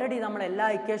ഓൾറെഡി നമ്മൾ എല്ലാ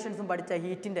ഇക്വേഷൻസും പഠിച്ച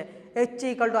ഹീറ്റിൻ്റെ H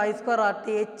equal to I²RT,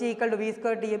 H equal to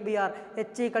V² TBR,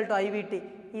 H equal to IVT.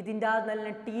 ഇതിൻ്റെ അകത്ത് നല്ല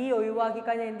T ഒഴിവാക്കി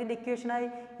കഴിഞ്ഞാൽ എന്തിൻ്റെ ഇക്വേഷനായി,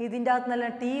 ഇതിൻ്റെ അകത്ത് നല്ല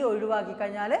T ഒഴിവാക്കി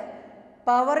കഴിഞ്ഞാൽ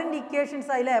പവറിൻ്റെ ഇക്വേഷൻസ്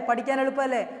ആയില്ലേ, പഠിക്കാൻ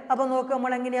എളുപ്പമല്ലേ. അപ്പോൾ നോക്കുക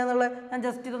നമ്മൾ എങ്ങനെയാണെന്നുള്ളത്. ഞാൻ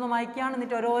ജസ്റ്റ് ഇതൊന്ന് മായ്ക്കുകയാണ്,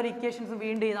 എന്നിട്ട് ഓരോരോ ഇക്വേഷൻസ്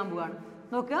വീണ്ടും എഴുതാൻ പോവുകയാണ്.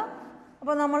 നോക്കുക,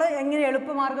 അപ്പോൾ നമ്മൾ എങ്ങനെ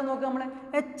എളുപ്പമാർഗ്ഗം നോക്കുക, നമ്മൾ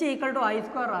H equal to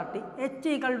I²RT, H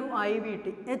equal to IVT,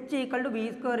 H equal to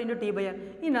V² × T/R.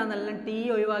 ഇതിനാ നല്ല T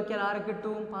ഒഴിവാക്കിയാൽ ആരെ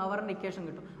കിട്ടും, പവറിൻ്റെ ഇക്വേഷൻ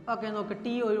കിട്ടും. ഓക്കെ, നോക്കുക, T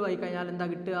ഒഴിവാക്കി കഴിഞ്ഞാൽ എന്താ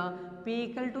കിട്ടുക, P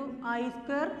equal to I²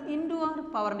 × R,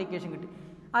 പവറിൻ്റെ equation കിട്ടി.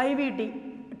 IVT,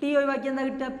 T ഒഴിവാക്കി എന്താ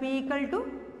കിട്ടുക, P equal to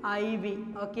IV.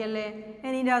 Okay അല്ലേ.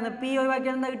 ഇനി ഇതിൻ്റെ അകത്ത് P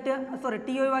ഒഴിവാക്കിയാൽ എന്താ കിട്ടുക,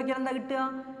 T ഒഴിവാക്കിയാൽ എന്താ കിട്ടുക,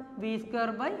 V²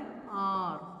 ബൈ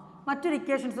R. മറ്റൊരു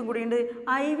ഇക്വേഷൻസും കൂടി ഉണ്ട്,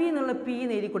 IV എന്നുള്ള P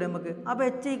എന്ന് എഴുതിക്കൂടെ നമുക്ക്. അപ്പോൾ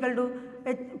H equal to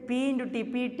P × T,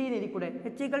 PT എന്ന് എഴുതിക്കൂടെ.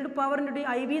 H equal to power × T.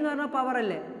 IV എന്ന് പറഞ്ഞാൽ പവർ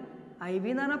അല്ലേ, IV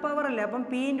എന്ന് പറഞ്ഞാൽ പവർ അല്ലേ. അപ്പം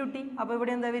P × T. അപ്പോൾ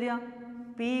ഇവിടെ എന്താ വരിക,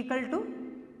 P ഈക്വൽ ടു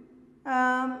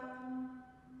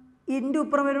ഇൻറ്റു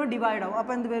ഇപ്പുറം വരുമ്പോൾ ഡിവൈഡ് ആവും.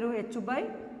 അപ്പോൾ എന്ത് വരും,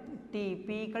 H/T. T,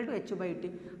 P equal to H by T.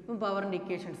 അപ്പം പവറിൻ്റെ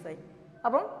ഇക്വേഷൻസ് ആയി.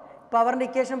 അപ്പം പവറിൻ്റെ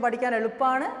ഇക്വേഷൻ പഠിക്കാൻ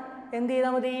എളുപ്പമാണ്. എന്ത്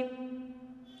ചെയ്താൽ മതി?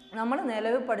 നമ്മൾ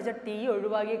നിലവിൽ പഠിച്ച ടി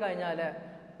ഒഴിവാക്കി കഴിഞ്ഞാൽ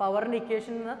പവറിൻ്റെ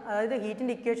ഇക്വേഷൻ, അതായത്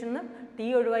ഹീറ്റിൻ്റെ ഇക്വേഷനിൽ നിന്ന് ടി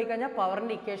ഒഴിവാക്കി കഴിഞ്ഞാൽ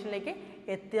പവറിൻ്റെ ഇക്വേഷനിലേക്ക്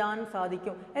എത്താൻ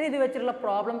സാധിക്കും. ഇനി ഇത് വെച്ചിട്ടുള്ള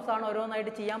പ്രോബ്ലംസ് ആണ്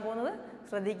ഓരോന്നായിട്ട് ചെയ്യാൻ പോകുന്നത്,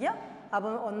 ശ്രദ്ധിക്കുക.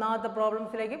 അപ്പം ഒന്നാമത്തെ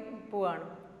പ്രോബ്ലംസിലേക്ക് പോവുകയാണ്.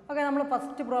 ഓക്കെ, നമ്മൾ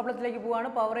ഫസ്റ്റ് പ്രോബ്ലത്തിലേക്ക് പോവുകയാണ്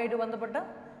പവറായിട്ട് ബന്ധപ്പെട്ട്.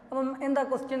 അപ്പം എന്താ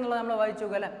ക്വസ്റ്റ്യൻ എന്നുള്ളത് നമ്മൾ വായിച്ചു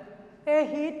നോക്കുക അല്ലേ. A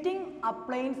heating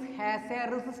appliance has A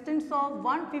resistance of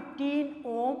 115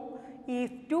 ohm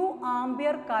if 2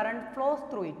 ampere current flows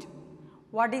through it.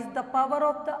 What is the power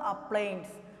of the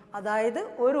appliance? അതായത്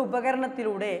ഒരു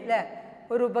ഉപകരണത്തിലൂടെ അല്ലേ,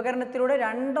 ഒരു ഉപകരണത്തിലൂടെ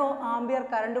 2 ആംപിയർ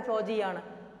കറണ്ട് ഫ്ലോ ചെയ്യാണ്.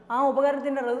 ആ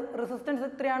ഉപകരണത്തിൻ്റെ റെസിസ്റ്റൻസ്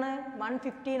എത്രയാണ്?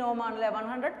 115 ohm ആണ് അല്ലേ,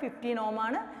 115 ohm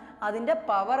ആണ്. അതിൻ്റെ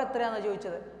പവർ എത്രയാണെന്ന്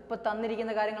ചോദിച്ചത്. ഇപ്പോൾ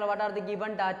തന്നിരിക്കുന്ന കാര്യങ്ങൾ what are the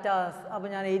given datas. അപ്പോൾ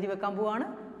ഞാൻ എഴുതി വെക്കാൻ പോവാണ്.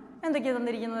 എന്തൊക്കെയാണ്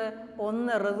തന്നിരിക്കുന്നത്?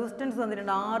 ഒന്ന് റെസിസ്റ്റൻസ്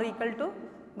തന്നിട്ടുണ്ട്, R ഈക്വൽ ടു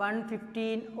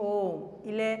 115 ohm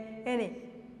ഇല്ലേ. ഇനി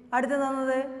അടുത്ത്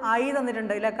തന്നത് I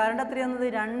തന്നിട്ടുണ്ട് ഇല്ല. കറണ്ട് എത്ര തന്നത്?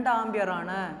 2 ആംപിയർ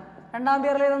ആണ്. 2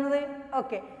 ആംപിയറിലേ തന്നത്.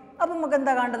 ഓക്കെ, അപ്പം നമുക്ക്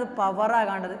എന്താ കാണേണ്ടത്? പവറാണ്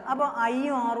കാണേണ്ടത്. അപ്പോൾ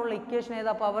ഐയും ആറുള്ള ഇക്വേഷൻ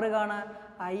ഏതാ പവർ കാണാൻ?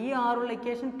 ഐയും ആറുള്ള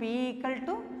equation P equal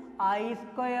to I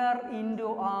square into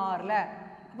R അല്ലേ.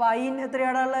 അപ്പോൾ ഐ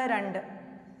എത്രയാണ് ഉള്ളത്?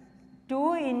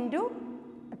 2.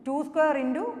 2 സ്ക്വയർ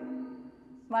ഇൻറ്റു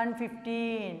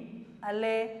 115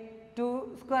 അല്ലേ. 2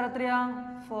 സ്ക്വയർ എത്രയാ?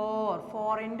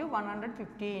 4 ഇൻറ്റു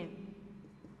 115.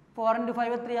 4 ഇൻറ്റു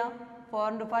 5 എത്രയാ? 4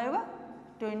 ഇൻറ്റു 5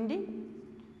 20.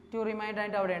 2 റിമൈൻഡർ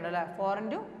ആയിട്ട് അവിടെ ഉണ്ട് അല്ലേ. 4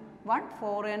 ഇൻറ്റു 1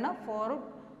 4 തന്നെ. 4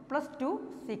 പ്ലസ് 2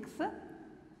 6.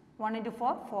 1 into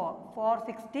 4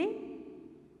 460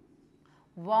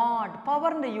 what.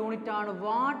 പവറിൻ്റെ യൂണിറ്റ് ആണ്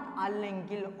വാട്ട്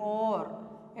അല്ലെങ്കിൽ ഓർ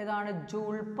ഏതാണ്?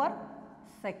 Joule per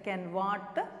second.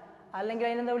 വാട്ട് അല്ലെങ്കിൽ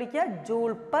അതിനെന്താ വിളിക്കുക?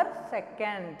 Joule per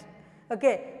second.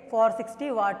 Okay, 460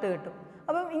 what കിട്ടും.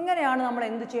 അപ്പം ഇങ്ങനെയാണ് നമ്മൾ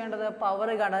എന്ത് ചെയ്യേണ്ടത്? പവർ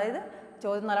കാണുക. അതായത്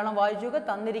ചോദ്യം നല്ലോണം വായിച്ചു നോക്കുക.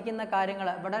 തന്നിരിക്കുന്ന കാര്യങ്ങൾ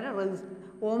ഇവിടെ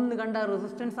ഓം എന്ന് കണ്ട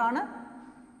റെസിസ്റ്റൻസ് ആണ്,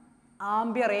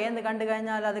 ആംപിയർ എ എന്ന് കണ്ടു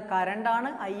കഴിഞ്ഞാൽ അത് കറണ്ടാണ്,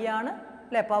 ഐ ആണ്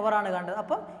അല്ലേ, പവറാണ് കണ്ടത്.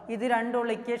 അപ്പം ഇത് രണ്ടുള്ള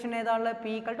equation ഏതാണുള്ളത്?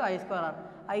 P equal to I square R.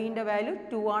 ഐൻ്റെ value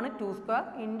 2 ആണ്. 2 സ്ക്വയർ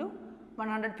ഇൻറ്റു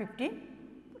 115.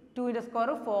 2ൻ്റെ സ്ക്വയർ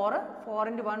 4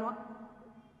 ഇൻറ്റു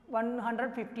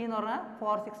 150 എന്ന് പറഞ്ഞാൽ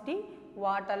 460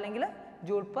 വാട്ട് അല്ലെങ്കിൽ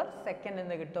ജൂൾ പെർ സെക്കൻഡ്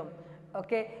എന്ന് കിട്ടും.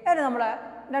 ഓക്കെ, ഇനി നമ്മൾ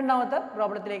രണ്ടാമത്തെ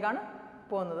പ്രോബ്ലത്തിലേക്കാണ്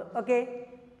പോകുന്നത്. ഓക്കെ,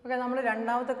 നമ്മൾ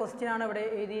രണ്ടാമത്തെ ക്വസ്റ്റ്യൻ ആണ് ഇവിടെ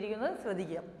എഴുതിയിരിക്കുന്നത്,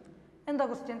 ശ്രദ്ധിക്കുക. എന്താ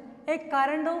question? A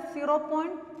current of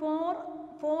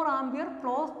 0.4 ampere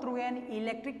flows through an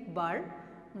electric bulb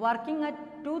working at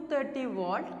 230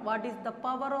 volt. What is the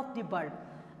power of the bulb?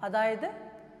 അതായത്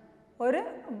ഒരു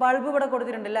ബൾബ് ഇവിടെ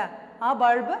കൊടുത്തിട്ടുണ്ടല്ലേ. ആ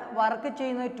ബൾബ് വർക്ക്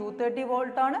ചെയ്യുന്നത് 230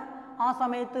 volt ആണ്. ആ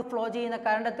സമയത്ത് ഫ്ലോ ചെയ്യുന്ന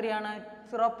കറണ്ട് എത്രയാണ്?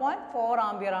 0.4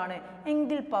 ആംപിയർ ആണ്.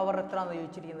 എങ്കിൽ പവർ എത്രയാണെന്ന്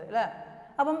ചോദിച്ചിരിക്കുന്നത് അല്ലേ.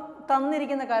 അപ്പം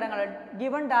തന്നിരിക്കുന്ന കാര്യങ്ങൾ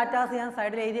ഗിവൺ ഡാറ്റാസ് ഞാൻ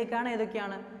സൈഡിൽ എഴുതിയേക്കാണ്.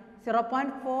 ഏതൊക്കെയാണ്?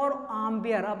 0.4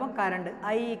 ആംപിയർ. അപ്പം കറണ്ട്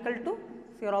I ഈക്വൽ ടു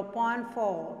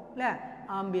 0.4 അല്ലേ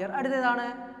ആംപിയർ. അടുത്തതാണ്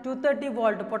 230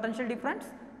 volt potential difference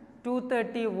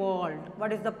 230 volt.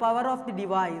 What is the power of the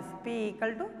device? P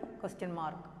equal to question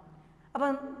mark.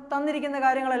 അപ്പം തന്നിരിക്കുന്ന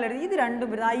കാര്യങ്ങളല്ലേ ഇത് രണ്ടും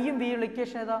വരുന്നത്. ഐയും ബിയുള്ള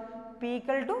ഇക്വേഷൻ ഏതാ? P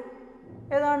ഈക്വൽ ടു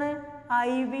ഏതാണ്?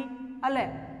 IV അല്ലേ.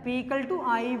 P equal to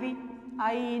IV.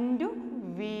 I into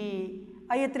V.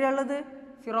 I എത്രയാണുള്ളത്?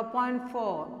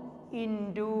 0.4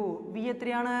 into V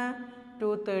എത്രയാണ്?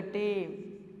 230.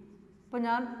 ഇപ്പം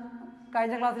ഞാൻ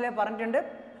കഴിഞ്ഞ ക്ലാസ്സിൽ പറഞ്ഞിട്ടുണ്ട്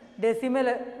ഡെസിമൽ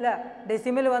അല്ലേ.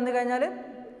 ഡെസിമൽ വന്നു കഴിഞ്ഞാൽ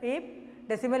ഈ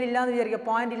ഡെസിമൽ ഇല്ലയെന്ന് വിചാരിക്കുക,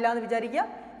 പോയിൻ്റ് ഇല്ലയെന്ന് വിചാരിക്കുക.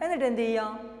 എന്നിട്ട് എന്ത്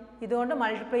ചെയ്യാം? ഇതുകൊണ്ട്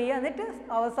മൾട്ടിപ്ലൈ ചെയ്യുക. എന്നിട്ട്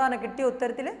അവസാനം കിട്ടിയ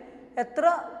ഉത്തരത്തിൽ എത്ര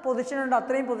പൊസിഷൻ ഉണ്ടോ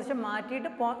അത്രയും പൊസിഷൻ മാറ്റിയിട്ട്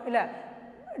ഇല്ലേ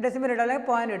ഡെസിമൽ ഇടുക അല്ലെങ്കിൽ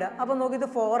പോയിൻ്റ് ഇടുക. അപ്പം നോക്കി ഇത്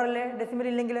 4 അല്ലേ, ഡെസിമൽ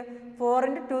ഇല്ലെങ്കിൽ 4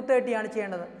 ഇൻറ്റു 230 ആണ്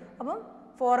ചെയ്യേണ്ടത്. അപ്പം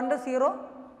 4 ഇൻറ്റു 0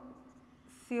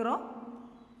 0.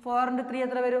 4 ഇൻറ്റു 3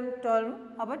 എത്ര വരും? 12.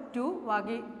 അപ്പം 2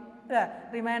 ബാക്കി അല്ലേ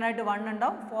റിമൈൻ ആയിട്ട് 1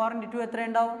 ഉണ്ടാവും. 4 ഇൻറ്റു 2 എത്ര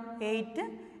ഉണ്ടാവും? 8.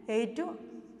 8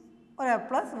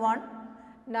 പ്ലസ് 1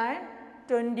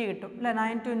 920 കിട്ടും അല്ലേ.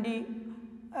 920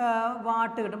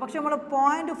 വാട്ട് കിട്ടും. പക്ഷെ നമ്മൾ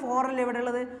 0.4 അല്ലേ ഇവിടെ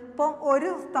ഉള്ളത്. അപ്പം ഒരു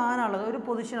സ്ഥാനമുള്ളത്, ഒരു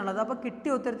പൊസിഷനുള്ളത്. അപ്പോൾ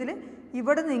കിട്ടിയ ഉത്തരത്തിൽ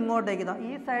ഇവിടെ നിന്ന് ഇങ്ങോട്ടേക്ക് ഇതാ ഈ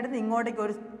സൈഡിൽ നിന്ന് ഇങ്ങോട്ടേക്ക്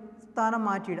ഒരു സ്ഥാനം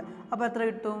മാറ്റിയിടുക. അപ്പോൾ എത്ര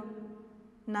കിട്ടും?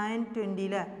 920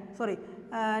 അല്ലേ, സോറി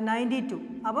 92.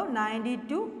 അപ്പോൾ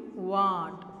 92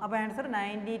 വാട്ട്. അപ്പോൾ ആൻസർ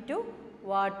 92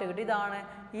 വാട്ട് കിട്ടും. ഇതാണ്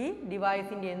ഈ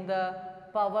ഡിവൈസിൻ്റെ എന്ത്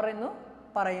പവർ എന്ന്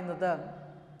പറയുന്നത്.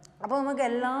 അപ്പോൾ നമുക്ക്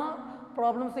എല്ലാ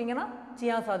പ്രോബ്ലംസും ഇങ്ങനെ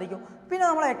ചെയ്യാൻ സാധിക്കും. പിന്നെ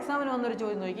നമ്മൾ എക്സാമിന് വന്നൊരു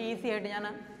ചോദ്യം നോക്കി ഈസി ആയിട്ട് ഞാൻ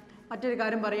മറ്റൊരു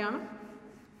കാര്യം പറയുകയാണ്.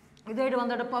 ഇതായിട്ട്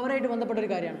ബന്ധപ്പെട്ട പവറായിട്ട് ബന്ധപ്പെട്ടൊരു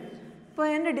കാര്യമാണ്. ഇപ്പോൾ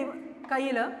എൻ്റെ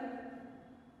കയ്യിൽ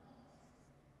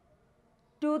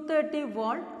 230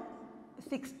 volt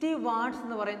 60 watts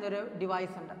എന്ന് പറയുന്നൊരു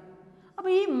ഡിവൈസ് ഉണ്ട്.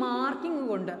 അപ്പോൾ ഈ മാർക്കിംഗ്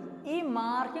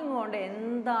കൊണ്ട്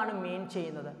എന്താണ് മീൻ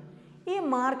ചെയ്യുന്നത്? ഈ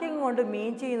മാർക്കിംഗ് കൊണ്ട്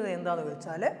മീൻ ചെയ്യുന്നത് എന്താണെന്ന്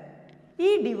വെച്ചാൽ, ഈ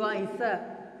ഡിവൈസ്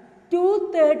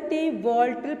 230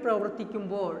 വോൾട്ടിൽ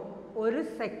പ്രവർത്തിക്കുമ്പോൾ ഒരു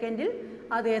സെക്കൻഡിൽ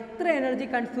അത് എത്ര എനർജി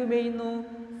കൺസ്യൂം ചെയ്യുന്നു?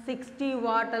 60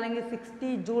 വാട്ട് അല്ലെങ്കിൽ 60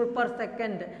 joule per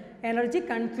second energy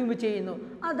consume ചെയ്യുന്നു.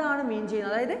 അതാണ് മീൻ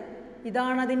ചെയ്യുന്നത്. അതായത്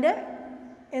ഇതാണ് അതിൻ്റെ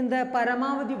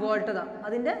പരമാവധി വോൾട്ടത,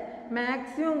 അതിൻ്റെ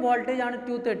മാക്സിമം വോൾട്ടേജ് ആണ്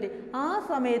 230. ആ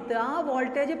സമയത്ത് ആ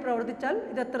വോൾട്ടേജ് പ്രവർത്തിച്ചാൽ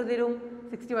ഇത് എത്ര തരും?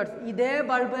 60 വാട്ട്സ്. ഇതേ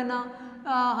ബൾബ് തന്നെ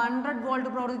 100 വോൾട്ട്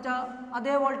പ്രവർത്തിച്ചാൽ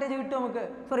അതേ വോൾട്ടേജ് കിട്ടുമോ നമുക്ക്?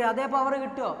 അതേ പവർ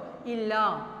കിട്ടുമോ? ഇല്ല.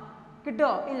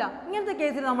 കിട്ടുമോ? ഇല്ല. ഇങ്ങനത്തെ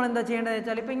കേസിൽ നമ്മൾ എന്താ ചെയ്യേണ്ടതെന്ന്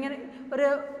വെച്ചാൽ, ഇപ്പോൾ ഇങ്ങനെ ഒരു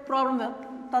പ്രോബ്ലം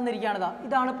തന്നിരിക്കുകയാണിതാ,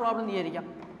 ഇതാണ് പ്രോബ്ലം വിചാരിക്കാം.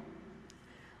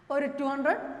 ഒരു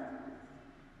 200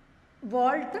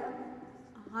 വോൾട്ട്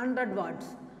 100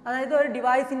 വാട്ട്സ്, അതായത് ഒരു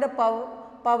ഡിവൈസിൻ്റെ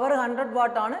പവർ 100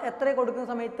 വാട്ടാണ്. എത്ര കൊടുക്കുന്ന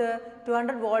സമയത്ത്?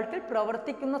 200 വോൾട്ടിൽ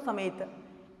പ്രവർത്തിക്കുന്ന സമയത്ത്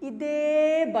ഇതേ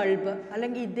ബൾബ്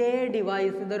അല്ലെങ്കിൽ ഇതേ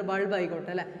ഡിവൈസ്, ഇതൊരു ബൾബ്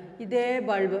ആയിക്കോട്ടെ അല്ലേ, ഇതേ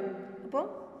ബൾബ്. അപ്പോൾ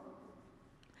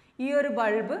ഈ ഒരു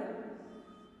ബൾബ്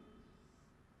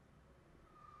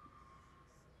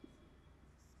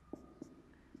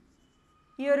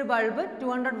ഈ ഒരു ബൾബ്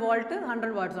 200 വോൾട്ട്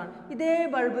 100 വാട്ട്സ് ആണ്. ഇതേ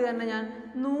ബൾബ് തന്നെ ഞാൻ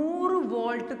 100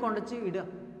 വോൾട്ട് കൊണ്ടുവച്ച് ഇടുക.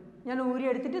 ഞാൻ ഊരി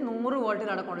എടുത്തിട്ട് 100 വോൾട്ടിൽ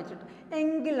അവിടെ കൊണ്ടുവച്ചിട്ട്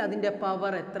എങ്കിൽ അതിൻ്റെ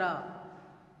പവർ എത്ര?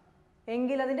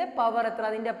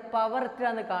 അതിൻ്റെ പവർ എത്ര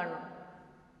എന്ന് കാണണം.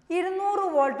 200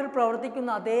 വോൾട്ടിൽ പ്രവർത്തിക്കുന്ന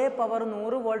അതേ പവർ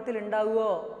 100 വോൾട്ടിൽ ഉണ്ടാവുമോ?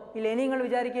 ഇല്ല. ഇനി നിങ്ങൾ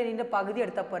വിചാരിക്കുക ഇതിൻ്റെ പകുതി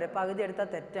എടുത്താൽ പോരെ. പകുതി എടുത്താൽ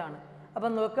തെറ്റാണ്. അപ്പം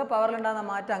നോക്കുക, പവറിലുണ്ടാകുന്ന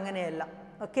മാറ്റം അങ്ങനെയല്ല.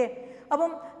 ഓക്കെ.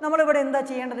 അപ്പം നമ്മളിവിടെ എന്താ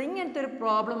ചെയ്യേണ്ടത്? ഇങ്ങനത്തെ ഒരു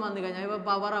പ്രോബ്ലം വന്നു കഴിഞ്ഞാൽ ഇപ്പോൾ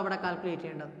പവർ അവിടെ കാൽക്കുലേറ്റ്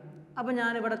ചെയ്യേണ്ടത്. അപ്പം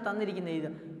ഞാനിവിടെ തന്നിരിക്കുന്ന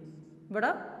ഇവിടെ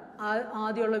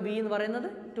ആദ്യമുള്ള വി എന്ന് പറയുന്നത്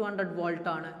 200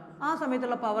 വോൾട്ടാണ്. ആ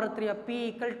സമയത്തുള്ള പവർ എത്രയാണ്? P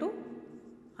 =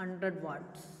 100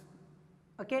 watts.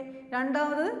 ഓക്കെ.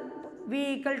 രണ്ടാമത് V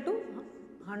 =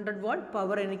 100 വോൾട്ട്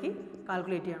പവർ എനിക്ക്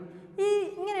കാൽക്കുലേറ്റ് ചെയ്യണം.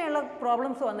 ഇങ്ങനെയുള്ള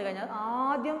പ്രോബ്ലംസ് വന്നു കഴിഞ്ഞാൽ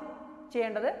ആദ്യം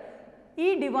ചെയ്യേണ്ടത് ഈ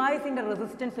ഡിവൈസിൻ്റെ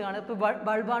റെസിസ്റ്റൻസ് കാണുക. ഇപ്പോൾ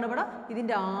ബൾബാണ് ഇവിടെ,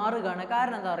 ഇതിൻ്റെ R കാണുക.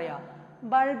 കാരണം എന്താ പറയുക,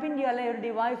 ബൾബിൻ്റെ അല്ലെങ്കിൽ ഒരു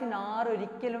ഡിവൈസിൻ്റെ R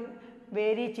ഒരിക്കലും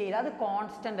വേരി ചെയ്യില്ല, അത്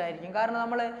കോൺസ്റ്റൻ്റ് ആയിരിക്കും. കാരണം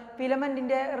നമ്മൾ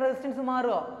ഫിലമെൻറ്റിൻ്റെ റെസിസ്റ്റൻസ്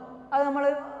മാറുമോ? അത് നമ്മൾ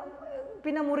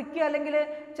പിന്നെ മുറിക്കുക അല്ലെങ്കിൽ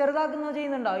ചെറുതാക്കുന്നോ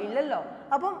ചെയ്യുന്നുണ്ടോ? ഇല്ലല്ലോ.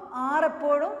 അപ്പം R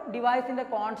എപ്പോഴും ഡിവൈസിൻ്റെ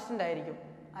കോൺസ്റ്റൻ്റ് ആയിരിക്കും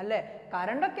അല്ലേ.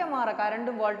 കറണ്ടൊക്കെ മാറാം,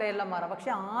 കറണ്ടും വോൾട്ടേജ് എല്ലാം മാറാം,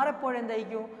 പക്ഷേ R എപ്പോഴും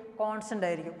എന്തായിരിക്കും? കോൺസ്റ്റൻ്റ്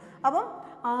ആയിരിക്കും. അപ്പം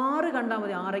R കണ്ടാൽ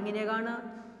മതി. R എങ്ങനെയാണ് കാണുക?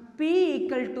 P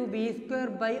 =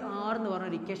 V²/R എന്ന്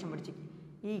പറഞ്ഞൊരു ഇക്വേഷൻ പഠിച്ചു.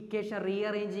 ഈ ഇക്വേഷൻ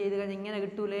റീഅറേഞ്ച് ചെയ്ത് കഴിഞ്ഞാൽ ഇങ്ങനെ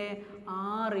കിട്ടൂലേ?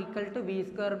 R =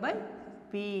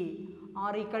 V²/P.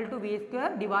 R =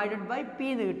 V²/P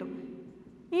എന്ന് കിട്ടും.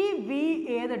 ഈ V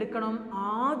ഏതെടുക്കണം?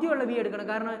 ആദ്യമുള്ള V എടുക്കണം.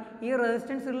 കാരണം ഈ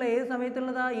റെസിസ്റ്റൻസ് ഉള്ള ഏത്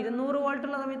സമയത്തുള്ളതാ? 200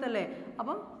 വോൾട്ടുള്ള സമയത്തല്ലേ.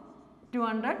 അപ്പം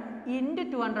 200 ×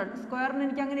 200 സ്ക്വയറിന്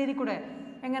എനിക്ക് അങ്ങനെ എഴുതി കൂടെ?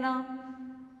 എങ്ങനെയാ?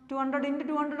 200 ×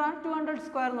 200 ആണ് 200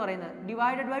 സ്ക്വയർ എന്ന് പറയുന്നത്.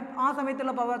 ഡിവൈഡഡ് ബൈ ആ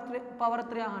സമയത്തുള്ള പവർ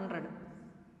എത്രയാണ്? 100.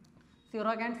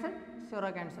 0 ക്യാൻസൽ,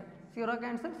 0 ക്യാൻസൽ, 0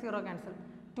 ക്യാൻസൽ, 0 ക്യാൻസൽ.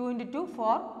 2 × 2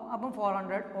 4, അപ്പം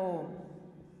 400 ഓം.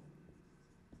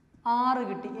 6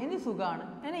 കിട്ടി. ഇനി സുഖമാണ്,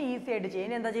 ഇനി ഈസി ആയിട്ട് ചെയ്യും.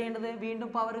 ഇനി എന്താ ചെയ്യേണ്ടത്? വീണ്ടും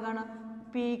പവർ കാണാം.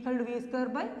 P =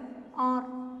 V²/R.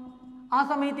 ആ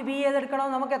സമയത്ത് V ഏതെടുക്കണം?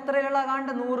 നമുക്ക് എത്രയിലുള്ള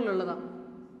കാണേണ്ടത്? 100-ലുള്ളതാണ്.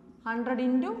 100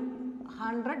 ×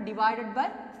 100 ഡിവൈഡഡ് ബൈ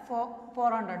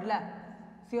 400 അല്ലേ.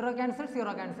 0 cancel,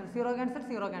 0 cancel, 0 cancel,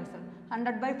 0 cancel.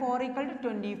 100/4 =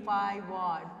 25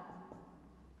 what.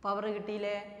 Power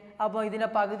കിട്ടിയില്ലേ? അപ്പോൾ ഇതിൻ്റെ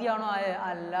പകുതിയാണോ?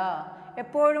 അല്ല.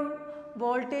 എപ്പോഴും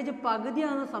വോൾട്ടേജ്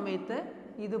പകുതിയാകുന്ന സമയത്ത്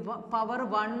ഇത് പവർ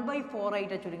 1/4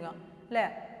 ആയിട്ടാണ് ചുരുങ്ങുക അല്ലേ.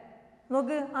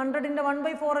 നോക്ക്, 100ൻ്റെ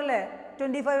 1/4 അല്ലേ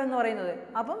 25 എന്ന് പറയുന്നത്.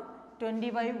 അപ്പം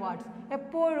 25 വാട്ട്സ്.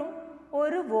 എപ്പോഴും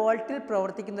ഒരു വോൾട്ടിൽ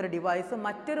പ്രവർത്തിക്കുന്ന ഒരു ഡിവൈസ്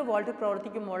മറ്റൊരു വോൾട്ടിൽ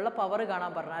പ്രവർത്തിക്കുമ്പോഴുള്ള പവർ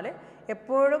കാണാൻ പറഞ്ഞാൽ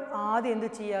എപ്പോഴും ആദ്യം എന്ത്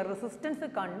ചെയ്യുക? റെസിസ്റ്റൻസ്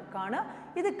കാണുക.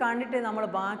 ഇത് കണ്ടിട്ട് നമ്മൾ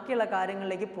ബാക്കിയുള്ള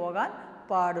കാര്യങ്ങളിലേക്ക് പോകാൻ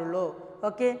പാടുള്ളൂ.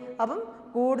 ഓക്കെ. അപ്പം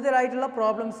കൂടുതലായിട്ടുള്ള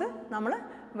പ്രോബ്ലംസ് നമ്മൾ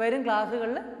വരും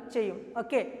ക്ലാസ്സുകളിൽ ചെയ്യും.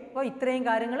 ഓക്കെ. അപ്പോൾ ഇത്രയും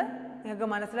കാര്യങ്ങൾ നിങ്ങൾക്ക്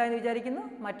മനസ്സിലായെന്ന് വിചാരിക്കുന്നു.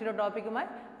 മറ്റൊരു ടോപ്പിക്കുമായി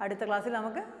അടുത്ത ക്ലാസ്സിൽ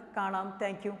നമുക്ക് കാണാം.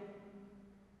 Thank you.